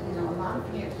times, a lot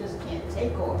of parents just can't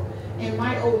take off. In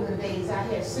my olden days, I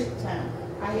had sick time.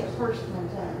 I had personal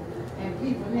time. And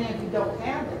people now, if you don't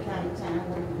have that kind of time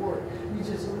when you work, you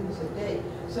just lose a day.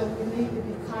 So we need to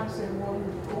be constant when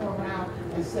we go around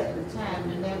and set the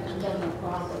time, and then 11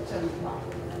 o'clock or 10 o'clock.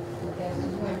 That's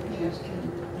when parents can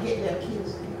get their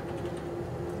kids here.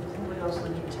 And we also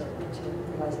need to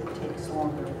realize it takes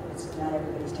longer. It's not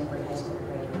everybody's Danbury High School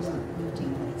graduates in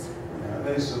 15 minutes. Yeah,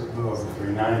 they used to do over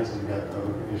 3 nights, and got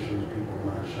other issues, people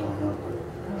not showing up. But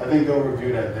I think they'll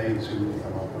review that day too,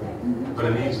 come up with it. But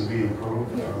it needs to be improved.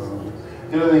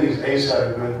 The other thing is ACE had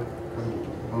a good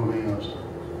movie,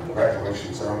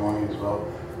 graduation ceremony as well.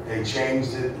 They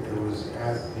changed it. It was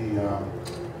at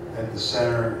the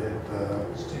center, at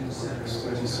the student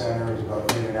center. It was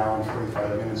about maybe an hour and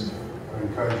 45 minutes. I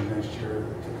encourage you next year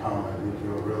to come. I think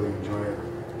you'll really enjoy it.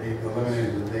 They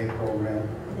eliminated the day program.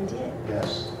 They did.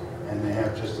 Yes, and they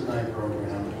have just a night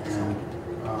program, and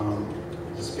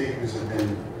the speakers have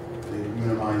been, they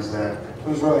minimized that. It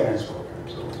was really a nice program,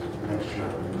 so next year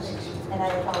we'll see some. And I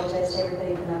apologize to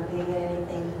everybody for not being at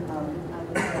anything.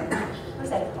 I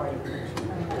was at a party.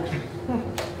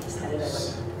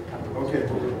 Okay,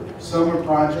 summer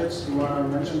projects you want to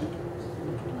mention?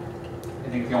 I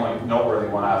think the only noteworthy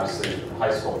one, obviously, is the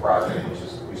high school project, which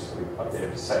is we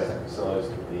updated the sites and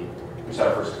facilities. We just had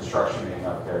our first construction meeting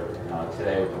up there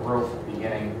today with the roof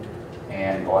beginning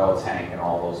and oil tank and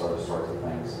all those other sorts of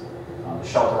things. The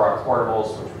shelter rock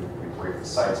portables, which we briefed the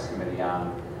sites committee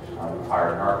on. We've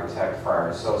hired an architect, Fryer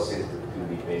and Associates, to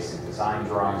do the basic design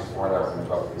drawings for that. We're going to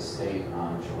go up to the state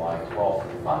on July 12th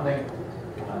for funding,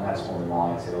 and that's when we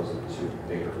want to say those are the 2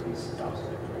 bigger pieces out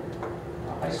there.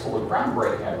 High school with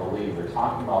groundbreaking, I believe they're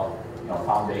talking about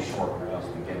foundation work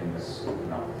beginning this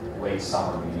late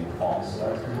summer, beginning fall. So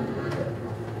that's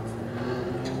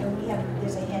And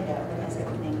there's a handout that has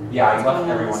everything. Yeah, I left going on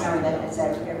everyone this summer in. that is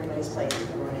at everybody's place.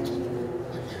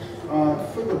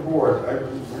 For the board,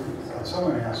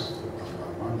 someone asked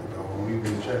a month ago when we've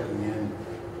been checking in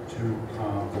to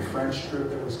the French trip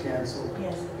that was canceled.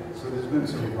 Yes. So there's been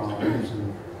some problems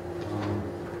and,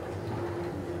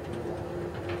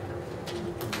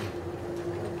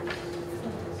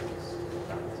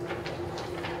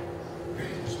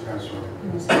 just pass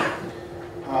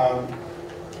on.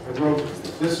 I wrote,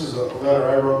 this is a letter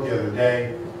I wrote the other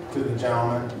day to the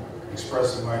gentleman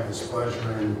expressing my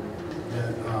displeasure and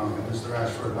Mr.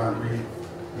 Ashford not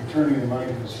returning the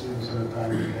money to the students on a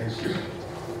timely basis.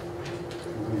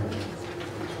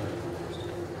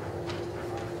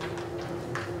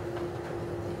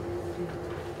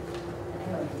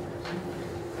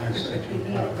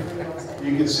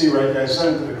 You can see right there, I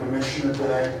sent it to the commissioner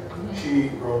today. She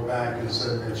wrote back and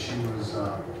said that she was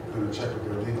going to check with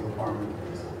their legal department.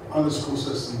 Other school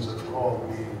systems have called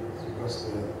me because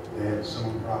they had a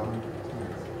similar problem.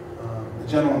 The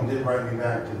gentleman did write me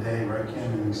back today, right,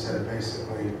 Kim, and he said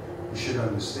basically, you should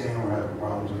understand we're having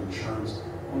problems with insurance.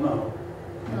 Well,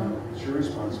 no, it's your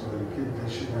responsibility. The kid, they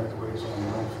shouldn't have to wait so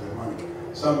long for their money.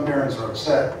 Some parents are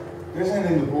upset. If there's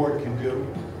anything the board can do,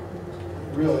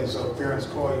 really, so if parents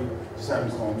call you, just have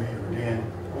them call me or Dan.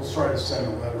 We'll try to send a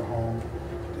letter home.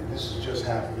 This is just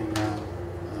happening now.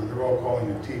 They're all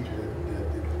calling a teacher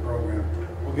at the program.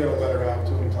 We'll get a letter out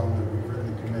to them, tell them that we've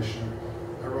written the commissioner.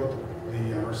 I wrote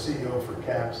our CEO for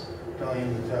CAPS, telling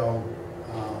him to tell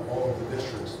all of the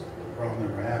districts the problem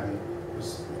that we're having.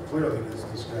 Because clearly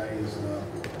this guy is,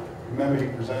 remember he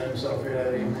presented himself here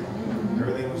that evening?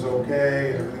 Everything was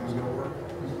okay, everything was going to work.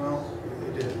 Well,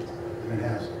 it didn't, and it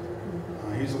hasn't.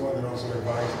 He's the one that also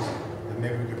advises that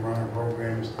maybe we could run our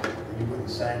programs that you wouldn't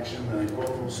sanction. And I told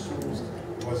those schools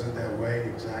it wasn't that way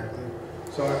exactly.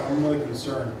 So I'm really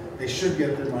concerned. They should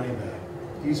get their money back.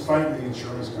 He's fighting the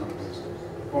insurance companies.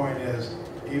 The point is,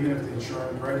 even if the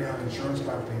insurance, right now the insurance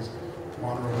companies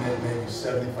want to remit maybe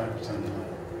 75% of the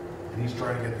money, and he's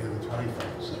trying to get the other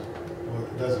 25%. Well,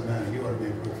 it doesn't matter. He ought to be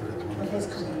good for the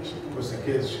 25%. Because the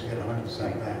kids should get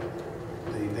 100% back.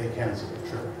 They canceled the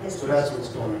trip. So that's what's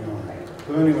going on.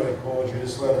 So anyway, I called you.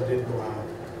 This letter did go out,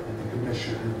 and the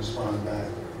commissioner did respond back.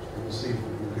 We'll see if we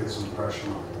can get some pressure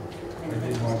on it. I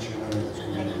didn't want you to know what's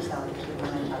going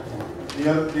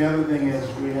on. The other thing is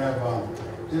we have,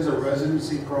 there's a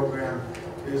residency program.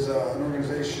 There's an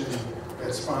organization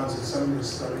that sponsors some of the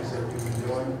studies that we've been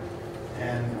doing.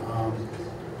 And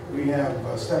we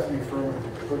have Stephanie Furman,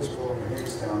 the principal of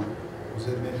Hadestown, was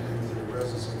admitted into the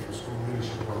residency for school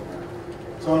leadership program.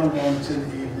 It's on enrollment in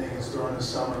the evening, it's during the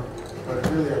summer, but it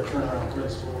really are turnaround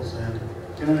principals, and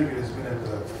Connecticut has been at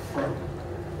the front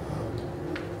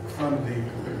of the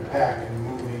pack in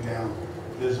moving down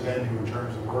this venue in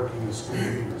terms of working with school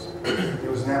leaders.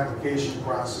 There was an application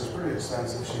process, pretty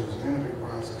extensive. She was an interview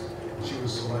process, and she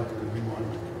was selected to be one.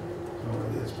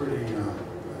 So it's pretty,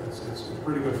 it's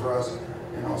pretty good for us,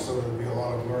 and also there'll be a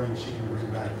lot of learning she can bring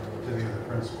back to the other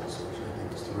principals, which I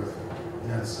think is terrific.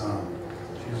 And that's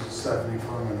she's Stephanie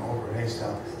Furman over at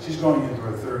Hadestown. She's going into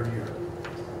her third year.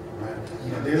 Right?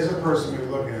 And there's a person we're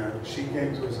looking at. She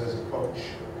came to us as a coach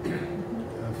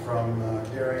from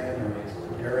Darien,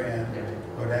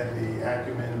 but had the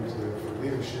acumen for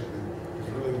leadership and has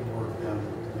really worked down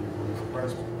for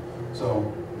principal.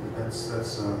 So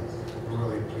we're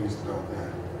really pleased about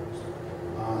that.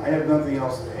 I have nothing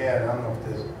else to add. I don't know if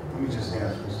there's. Let me just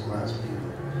ask this last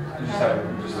meeting. I just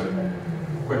have just a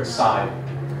quick side.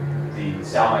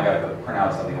 Sal and I got the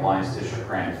printouts of the Alliance District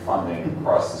grant funding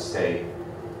across the state.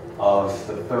 Of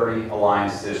the 30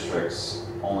 Alliance districts,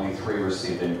 only 3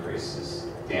 received increases,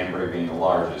 Danbury being the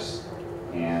largest,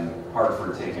 and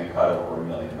Hartford taking a cut of over $1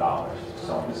 million.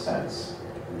 So in a sense,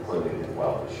 we clearly did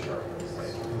well this year for the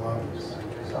state.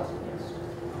 So,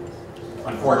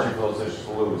 unfortunately for those districts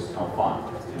to lose, no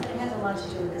fun. It has a lot to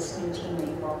do with this new team that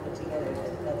you've all put together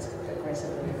that's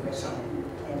aggressively aggressive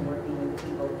and working with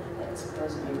people that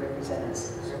supposedly represent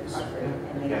us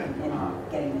and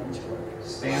getting them to work.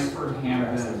 Stanford,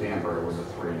 Hampton, and Danbury were the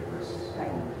 3 increases.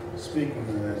 Right. Speaking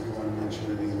of that, you want to mention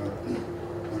anything about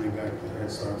running back to the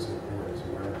Head Start support?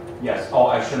 Yes. Oh,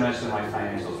 I should mention my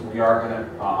financials. We are going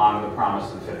to honor the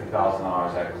promise of the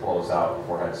 $50,000 at closeout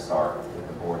for Head Start that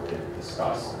the board did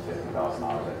discuss. The $50,000.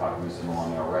 I talked to Mr.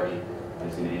 Maloney already.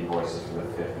 He's going to invoice us for the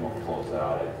 5th, and we'll close it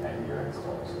out at year-end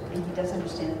close. And he does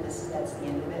understand that that's the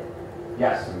end of it?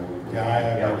 Yes. Yeah, I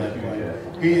have that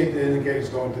point. He indicated he's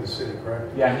going to the city,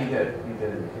 correct? Yeah, he did. He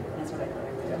did indicate that. That's what I thought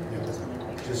I read. Yeah. Just wanted to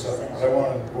make sure Just he said I it.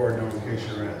 wanted the board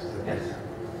notification asked. Yes.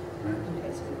 Right?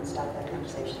 Okay, so we can stop that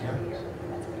conversation Yeah. over here.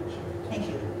 That's good. Thank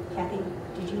you. Kathy,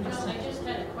 did you No, just? I just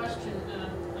had a question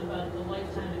about the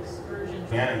lifetime excursion.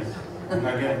 Yeah, I'm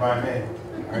not getting by me.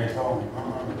 I already told him.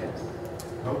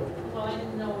 Nope. Well, I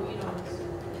didn't know,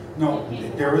 No,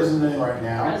 there isn't any right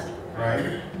now, present.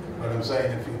 right? But I'm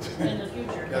saying if you, In the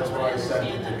future. that's no, why I sent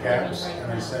it understand to that, CAPS right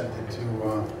and I now. sent it to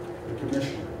the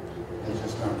commissioner. It's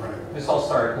just not right. This all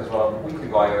started because a week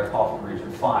ago I got a call from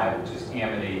Region 5, which is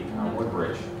Amity,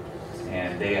 Woodbridge.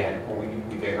 And they had,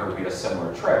 they heard we had a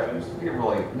similar trip, and we didn't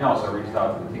really know, so I reached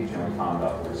out to the teacher and we found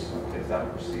out there were some kids that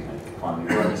were receiving funding.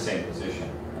 They were in the same position.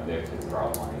 They have kids that are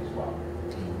outlining as well.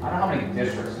 I don't know how many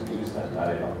districts have used that,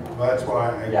 I don't know. Well, that's why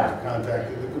I Yeah.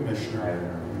 contacted the commissioner Right.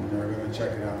 and they're gonna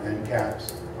check it out, and CAPS,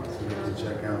 so they can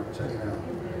check it out.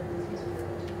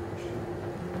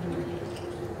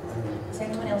 Does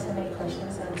anyone else have any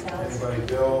questions on salaries? Anybody,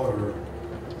 Bill or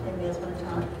Anybody else want to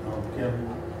talk? Kim?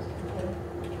 Okay.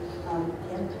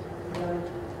 Kim, your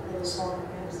little song,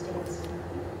 perhaps, dance?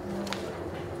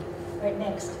 Right,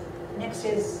 next. Next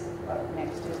is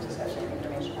discussion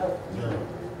information. Oh, No.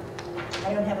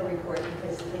 I don't have a report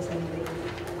because in case anybody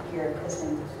here has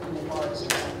been in the bars or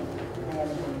something. I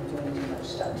haven't been doing too much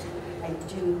stuff. I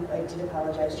did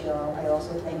apologize to you all. I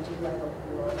also thanked you. I hope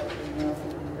you all got the email.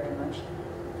 Thank you very much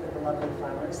for the lovely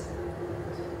flowers.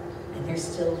 And they're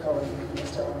still going. They're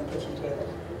still on the kitchen table.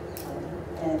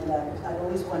 I've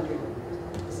always wondered,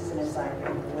 this is an aside here,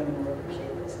 the women will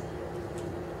appreciate this,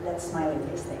 that smiley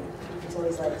face thing. It's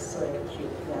always like sort of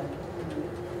cute, yeah.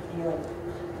 And you're like,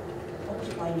 what would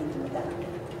you buy anything with that?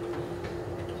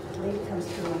 The lady comes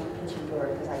through my kitchen door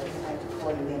because I have to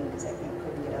call you in because I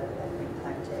couldn't get up at that point in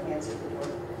time to answer the door.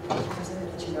 She comes in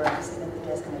the kitchen door, I'm sitting at the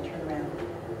desk and I turn around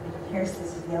and here's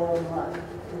this yellow mug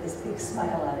with this big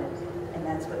smile on it. And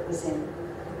that's what was in,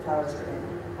 the flowers were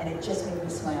in. And it just made me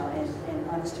smile. And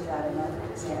honest to God,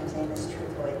 I'm saying this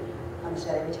truthfully. Honest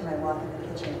to God, every time I walk in the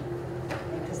kitchen,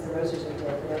 because the roses are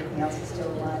dead, but everything else is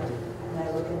still alive, and I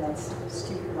look and that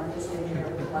stupid monkey sitting there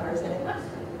with the flowers in it,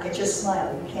 I just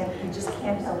smile. You just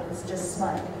can't help it. It's just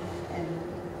smile. And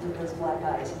with those black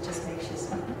eyes, it just makes you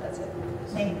smile. That's it.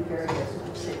 It made me very good.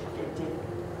 It did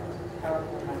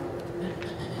powerful amount of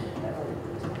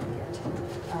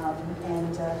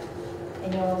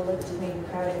and you all looked to make me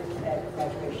proud at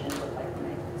graduation. It looked like when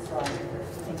I saw you.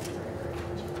 Thank you very, very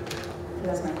much.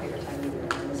 That's my favorite time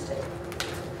either, a mistake.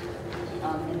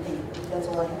 And thank you. That's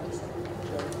all I have to say.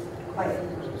 Quiet.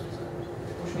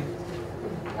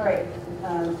 All right.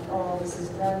 All this is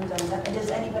done.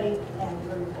 Does anybody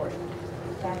have a report?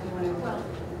 Kathy, you want to? Well,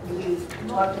 You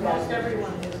talked about most it.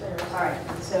 everyone is there. All right.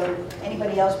 So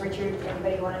anybody else, Richard?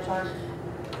 Anybody want to talk?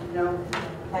 No?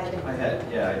 Patrick?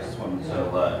 I just wanted to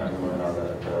let everyone know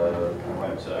that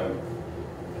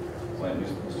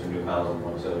Mr. Newhouse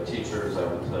went to teachers, I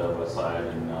went to Westside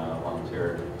and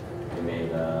volunteered. They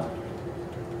made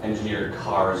engineered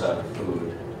cars out of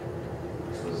food,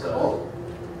 which was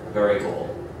very cool.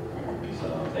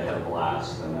 So they had a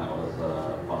blast and that was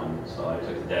fun. So I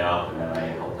took the day off and then I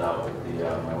helped out with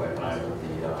my wife and I with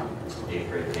the 8th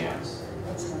grade dance.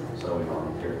 So we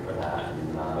volunteered for that,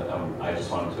 and I just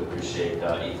wanted to appreciate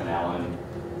Ethan Allen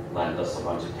lent us a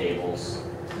bunch of tables,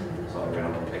 so I ran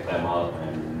over and picked them up,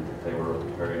 and they were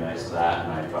very nice to that,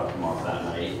 and I dropped them off that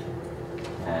night.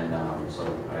 And so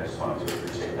I just wanted to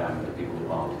appreciate them and the people who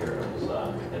volunteered.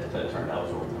 It turned out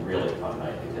it was a really fun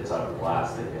night. The kids had a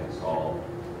blast. They danced all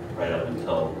right up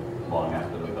until long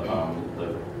after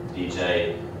the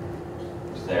DJ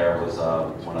was there. Was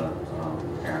one of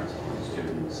the parents of the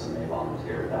students, and they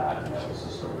volunteered that, and it was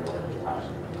just a really good time.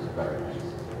 It was very nice.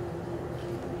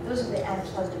 Those are the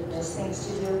absolute best things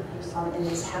to do, and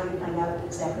it's how you find out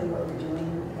exactly what we're doing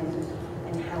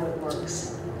and how it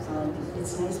works.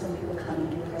 It's nice when people come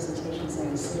and do presentations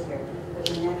and we sit here, but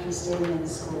when you're actually staying in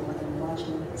school and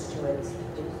watching the kids do it,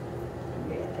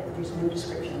 there's no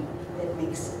description that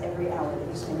makes every hour that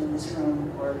you spend in this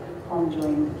room or home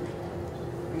doing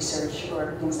research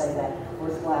or things like that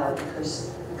worthwhile because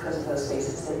of those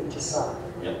faces that you just saw.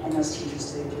 Yep. And those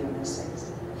teachers that are doing those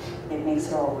things. It makes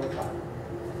it all worthwhile.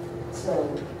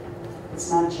 So it's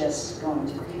not just going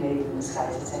to a committee in the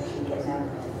skies, it's actually getting out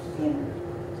and being there.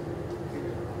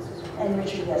 And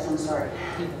Richard, yes, I'm sorry.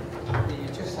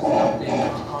 Just an update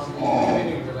on the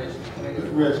community relations committee.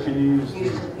 Rich, can you use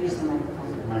Use the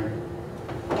microphone. the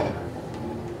mic?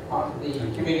 On the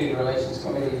community relations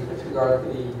committee with regard to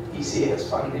the ECS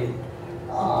funding.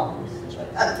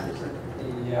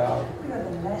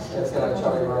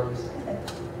 Charlie Rose.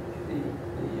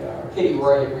 Katie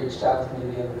Roy had reached out to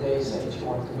me the other day saying she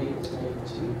wanted to meet with me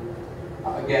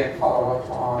to, again, follow up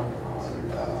on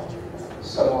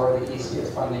some more of the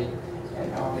ECS funding.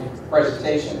 And on the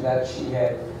presentation that she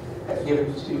had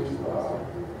given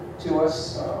to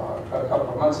us a couple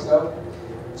of months ago,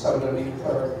 so I'm going to meet with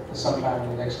her sometime in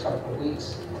the next couple of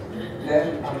weeks.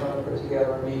 Then I'm going to put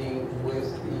together a meeting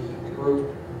with the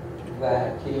group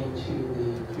that came to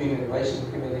the Community Relations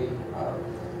Committee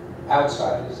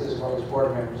outsiders as well as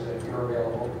board members that you're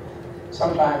available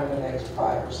sometime in the next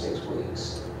 5 or 6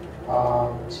 weeks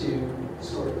to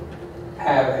sort of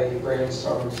have a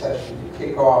brainstorming session to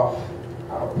kick off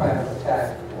our plan of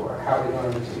attack for how we're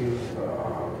going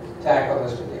to tackle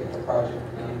this particular project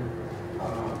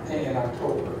in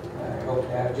October. I hope to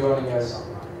have joining us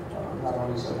not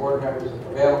only some board members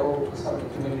available, but some of the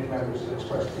community members that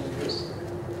expressed interest.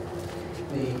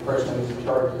 The person who's in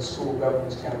charge of the school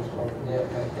governance council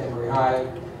at Danbury High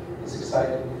is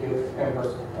excited to do it.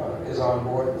 Member is on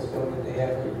board with them, that they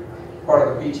have part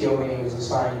of the PTO meeting is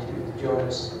assigned to join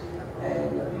us.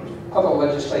 And other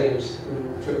legislators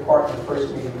who took part in the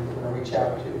first meeting, we're going to reach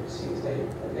out to see if they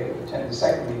would attend the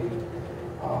second meeting.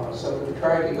 So we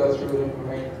tried to go through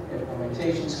an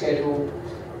implementation schedule,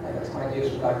 and that's my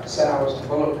ideas with Dr. Sowers and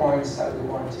bullet points that we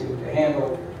want to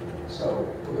handle. So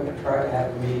we're going to try to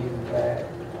have a meeting that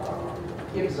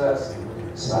gives us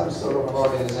some sort of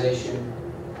organization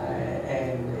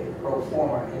and a pro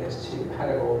forma as to how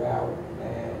to go about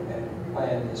and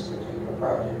plan this particular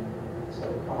project. So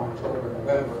come October,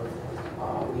 November,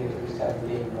 we at least have a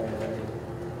meeting ready.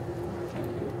 Thank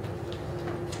you.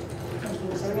 Thank you.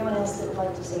 Is there anyone else that would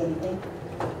like to say anything?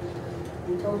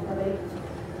 You told nobody?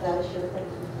 That is your thing.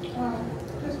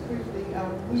 Just briefly,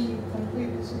 we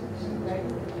completed the supervision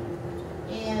evaluation,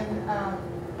 and I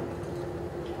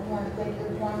want to thank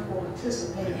everyone for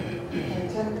participating and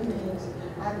attending the meetings.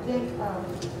 I think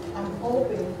I'm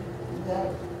hoping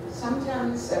that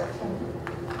sometime in September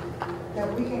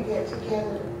that we can get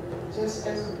together just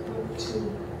as a group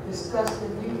to discuss the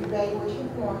new evaluation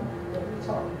form that we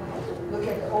talked about, look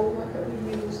at the old one that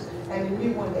we used and the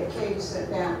new one that Kay sent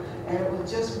down, and it will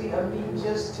just be a meeting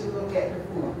just to look at the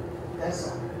form. That's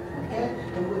all, okay?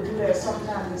 And we'll do that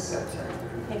sometime in September.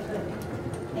 Okay, good.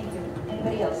 Thank you.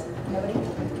 Anybody else? Nobody?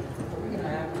 We're going to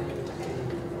have a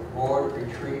board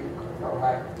retreat for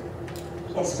like.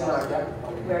 Yes, we are.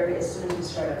 Where as soon as we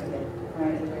start up again,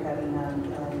 right? We're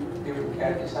having Here with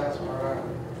Kathy's house or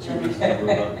 2 weeks in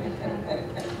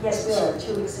Aruba. yes, we are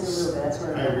 2 weeks in Aruba. That's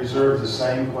where. I reserved the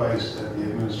same place that the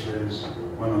administrators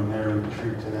went on their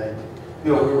retreat today.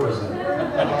 Bill, where was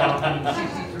that?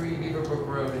 63 Beaverbrook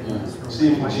Road in this room. See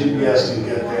if the GPS can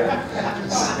get there.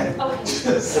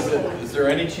 Is there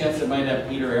any chance it might have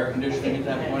heater air conditioning at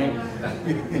that point?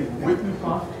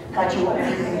 Got you want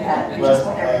everything that. We just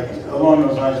want everything. But along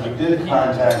those lines, we did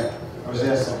contact, I was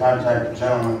asked to contact the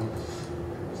gentleman,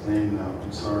 his name,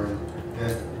 I'm sorry,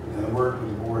 that worked with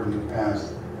the board in the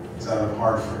past. It's out of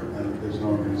Hartford, and there's an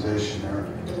organization there.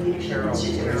 The Leadership Carol.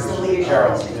 Institute. It's the Leadership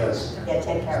Carol, Institute. yes. Yeah,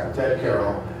 Ted Carroll. Ted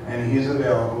Carroll, and he's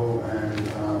available and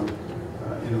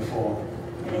in the fall.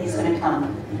 And he's going to come.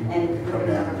 And we're Come going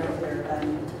to have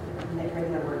down. a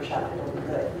regular workshop. It'll be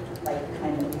good. Like the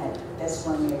kind that we had. This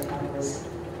one we had was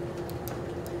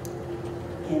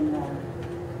in,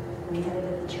 we had it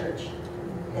at the church.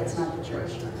 That's not the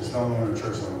church. It's no longer a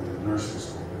church, it's a nursery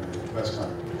school, West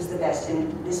Country. It was the best,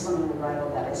 and this one will rival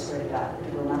that, I swear to God.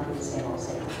 It will not be the same old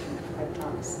same, I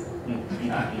promise.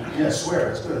 Yeah,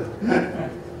 swear, it's good.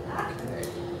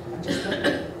 I'm just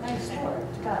looking, I swear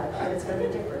to God, but it's going to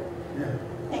be different. Yeah.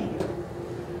 Thank you.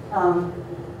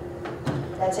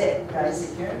 That's it, What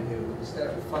guys. we can do, instead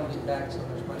of funding back so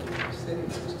much money from the city,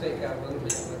 just take out a little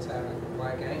bit of what's happening with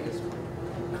Black Angus.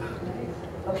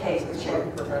 Okay, It's sure.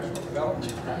 for professional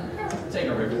development. Take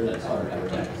a rip of that, sorry.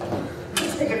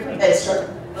 Let's take it from that, sure.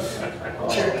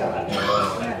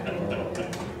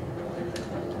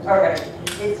 All right,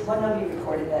 it's, one of you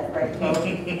recorded that, right?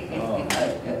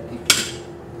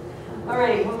 All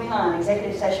righty, moving on,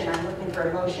 executive session, I'm looking for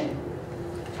a motion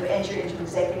to enter into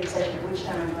executive session, at which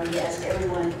time I'm going to ask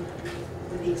everyone,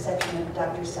 with the exception of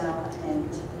Dr. Sala, and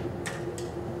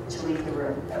to leave the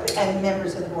room, and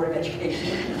members of the Board of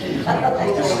Education.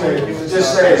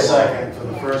 Just say a second for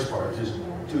the first part, just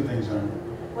two things on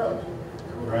it, Well,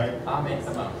 right? I'll make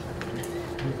the motion.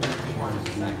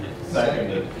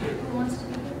 Seconded. who wants to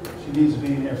be here? She needs to be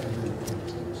in here for the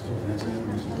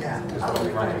students. Yeah. Oh,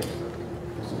 right.